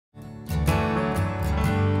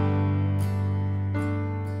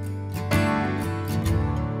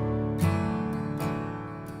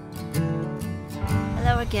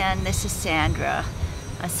again. This is Sandra.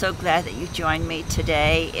 I'm so glad that you joined me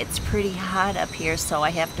today. It's pretty hot up here, so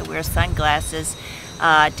I have to wear sunglasses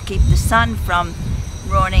to keep the sun from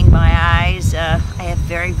ruining my eyes. I have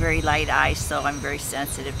very, very light eyes, so I'm very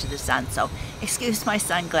sensitive to the sun. So excuse my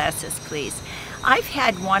sunglasses, please. I've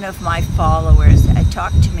had one of my followers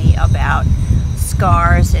talk to me about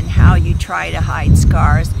scars and how you try to hide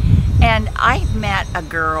scars. And I met a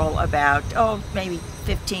girl about, maybe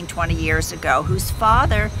 15, 20 years ago, whose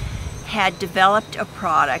father had developed a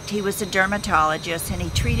product. He was a dermatologist, and he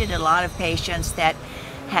treated a lot of patients that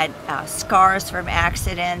had scars from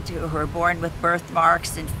accident, who were born with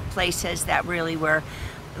birthmarks in places that really were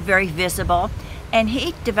very visible. And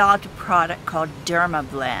he developed a product called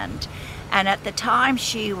Dermablend. And at the time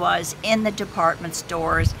she was in the department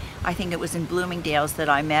stores, I think it was in Bloomingdale's that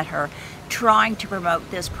I met her, trying to promote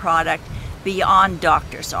this product beyond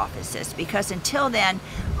doctors' offices, because until then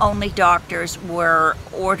only doctors were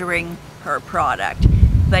ordering her product.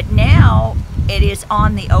 But now it is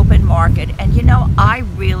on the open market, and you know, I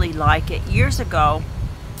really like it. Years ago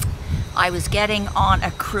I was getting on a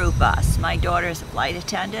crew bus. My daughter's a flight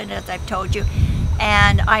attendant, as I've told you,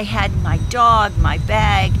 and I had my dog, my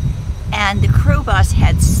bag, and the crew bus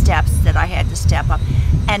had steps that I had to step up,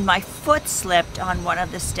 and my foot slipped on one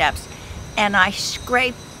of the steps, and I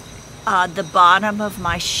scraped the bottom of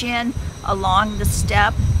my shin along the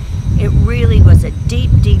step. It really was a deep,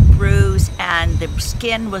 deep bruise, and the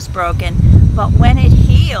skin was broken. But when it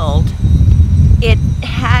healed, it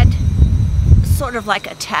had sort of like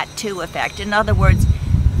a tattoo effect. In other words,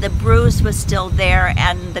 the bruise was still there,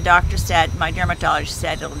 and the doctor said, my dermatologist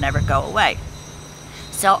said, it'll never go away.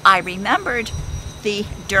 So I remembered the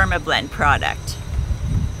Dermablend product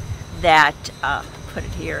that, put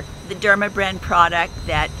it here, the Dermablend product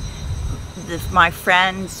that my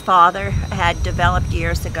friend's father had developed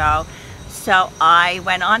years ago. So I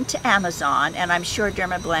went on to Amazon, and I'm sure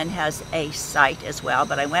Dermablend has a site as well,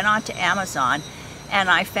 but I went on to Amazon and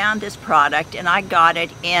I found this product, and I got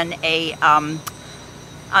it in a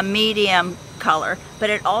medium color, but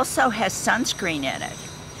it also has sunscreen in it.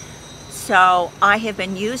 So I have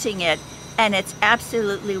been using it, and it's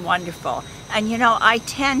absolutely wonderful. And you know, I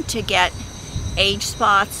tend to get age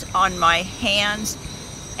spots on my hands,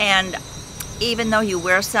 and even though you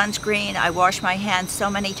wear sunscreen, I wash my hands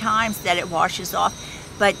so many times that it washes off.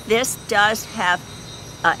 But this does have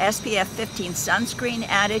SPF 15 sunscreen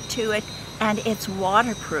added to it, and it's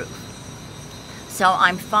waterproof. So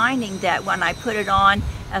I'm finding that when I put it on,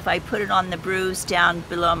 if I put it on the bruise down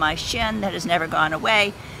below my shin that has never gone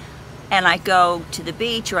away, and I go to the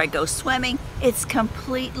beach or I go swimming, it's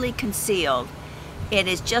completely concealed. It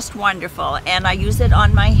is just wonderful. And I use it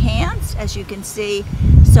on my hands, as you can see,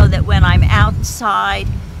 so that when I'm outside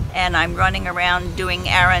and I'm running around doing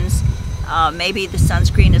errands, maybe the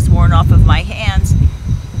sunscreen is worn off of my hands,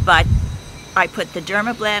 but I put the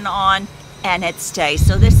Dermablend on and it stays.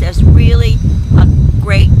 So this is really a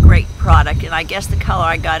great, great product. And I guess the color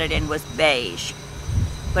I got it in was beige.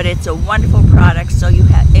 But it's a wonderful product. So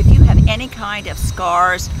if you have any kind of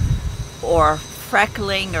scars or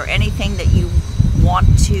freckling or anything that you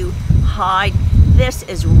want to hide, this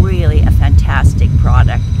is really a fantastic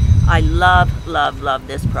product. I love, love, love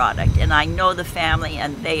this product, and I know the family,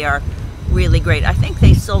 and they are really great. I think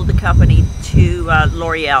they sold the company to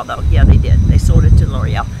L'Oreal, though. Yeah, they did. They sold it to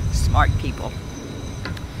L'Oreal. Smart people.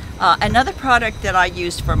 Another product that I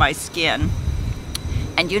use for my skin,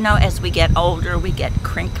 and you know, as we get older, we get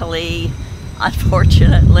crinkly.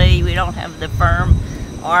 Unfortunately, we don't have the firm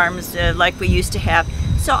arms like we used to have.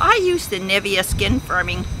 So I use the Nivea Skin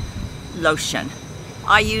Firming Lotion.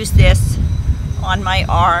 I use this on my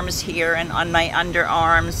arms here and on my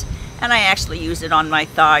underarms, and I actually use it on my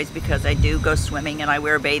thighs because I do go swimming and I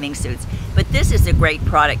wear bathing suits. But this is a great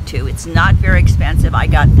product too. It's not very expensive. I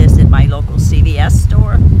got this at my local CVS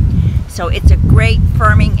store. So it's a great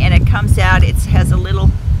firming, and it comes out, it has a little,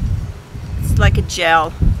 it's like a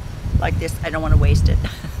gel, like this. I don't want to waste it.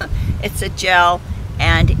 It's a gel,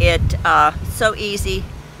 and it's so easy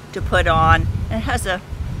to put on, and it has a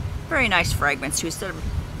very nice fragrance too, sort of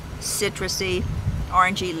citrusy,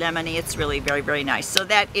 orangey, lemony. It's really very, very nice. So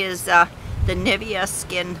that is the Nivea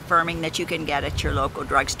Skin Firming that you can get at your local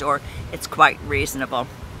drugstore. It's quite reasonable.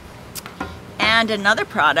 And another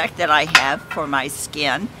product that I have for my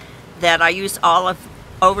skin that I use all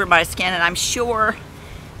over my skin, and I'm sure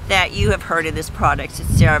that you have heard of this product. It's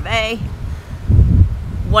CeraVe.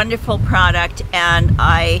 Wonderful product, and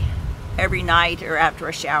every night or after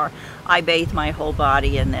a shower, I bathe my whole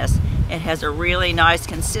body in this. It has a really nice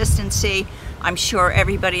consistency. I'm sure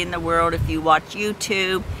everybody in the world, if you watch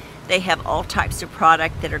YouTube, they have all types of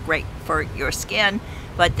product that are great for your skin.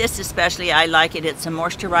 but this especially I like it. It's a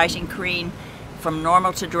moisturizing cream from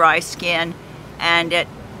normal to dry skin, and it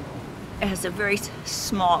has a very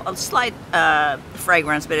slight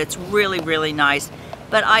fragrance, but it's really nice.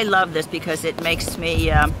 But I love this because it makes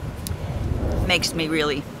me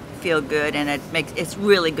really feel good, and it's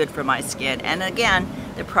really good for my skin. And again,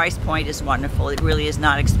 the price point is wonderful. It really is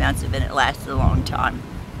not expensive, and it lasts a long time.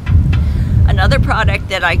 Another product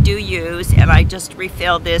that I do use, and I just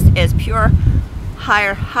refilled this, is pure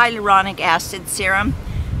hyaluronic acid serum.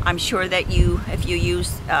 I'm sure that if you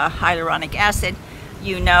use hyaluronic acid,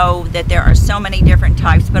 you know that there are so many different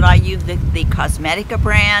types, but I use the Cosmetica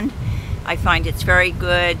brand. I find it's very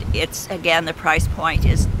good. It's, again, the price point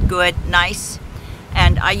is good, nice,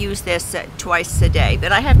 and I use this twice a day.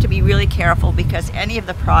 But I have to be really careful because any of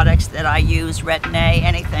the products that I use, Retin-A,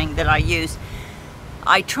 anything that I use,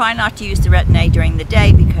 I try not to use the Retin-A during the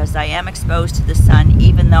day because I am exposed to the sun.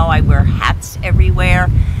 Even though I wear hats everywhere,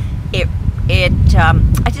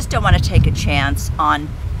 I just don't want to take a chance on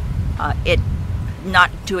it not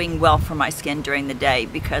doing well for my skin during the day,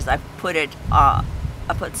 because I put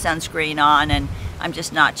sunscreen on, and I'm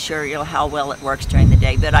just not sure how well it works during the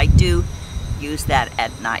day, but I do use that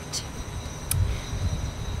at night.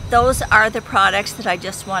 Those are the products that I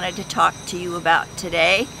just wanted to talk to you about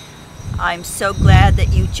today. I'm so glad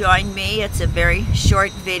that you joined me. It's a very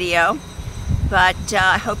short video, but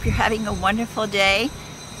I hope you're having a wonderful day.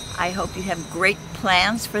 I hope you have great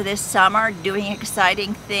plans for this summer, doing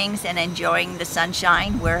exciting things and enjoying the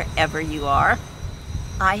sunshine wherever you are.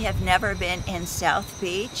 I have never been in South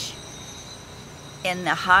Beach in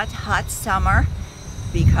the hot summer,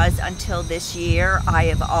 because until this year I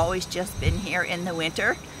have always just been here in the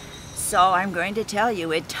winter. So I'm going to tell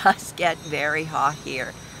you, it does get very hot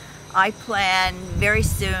here. I plan very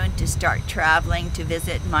soon to start traveling to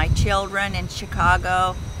visit my children in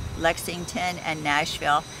Chicago, Lexington, and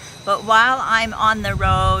Nashville. But while I'm on the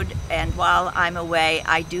road and while I'm away,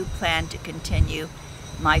 I do plan to continue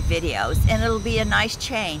my videos, and it'll be a nice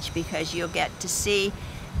change because you'll get to see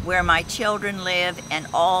where my children live and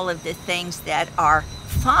all of the things that are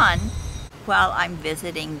fun while I'm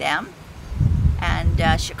visiting them.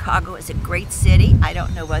 And Chicago is a great city. I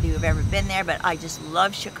don't know whether you've ever been there, but I just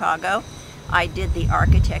love Chicago. I did the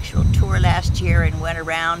architectural tour last year and went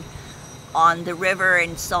around on the river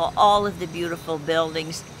and saw all of the beautiful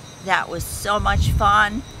buildings. That was so much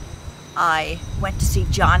fun. I went to see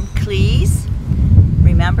John Cleese.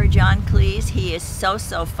 Remember John Cleese? He is so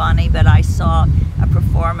funny, but I saw a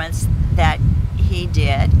performance that he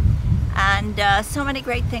did. And so many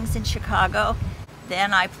great things in Chicago.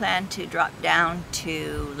 Then I plan to drop down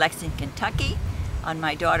to Lexington, Kentucky on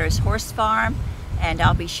my daughter's horse farm, and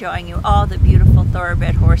I'll be showing you all the beautiful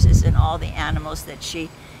thoroughbred horses and all the animals that she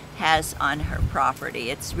has on her property.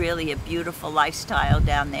 It's really a beautiful lifestyle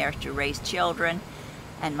down there to raise children,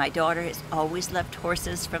 and my daughter has always loved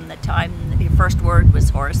horses from the time the first word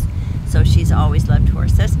was horse, so she's always loved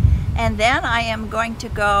horses. And then I am going to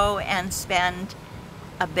go and spend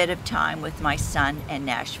a bit of time with my son in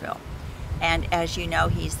Nashville. And as you know,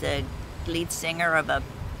 he's the lead singer of a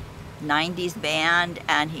 90s band,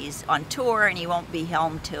 and he's on tour, and he won't be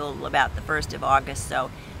home till about the 1st of August, so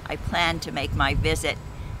I plan to make my visit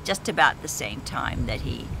just about the same time that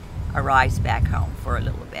he arrives back home for a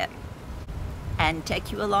little bit, and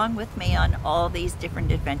take you along with me on all these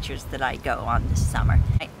different adventures that I go on this summer.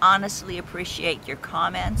 I honestly appreciate your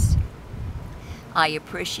comments. I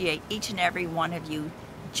appreciate each and every one of you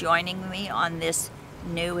joining me on this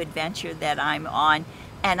new adventure that I'm on,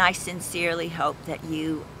 and I sincerely hope that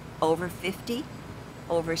you over 50,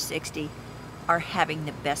 over 60 are having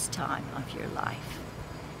the best time of your life.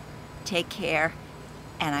 Take care,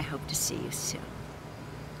 and I hope to see you soon.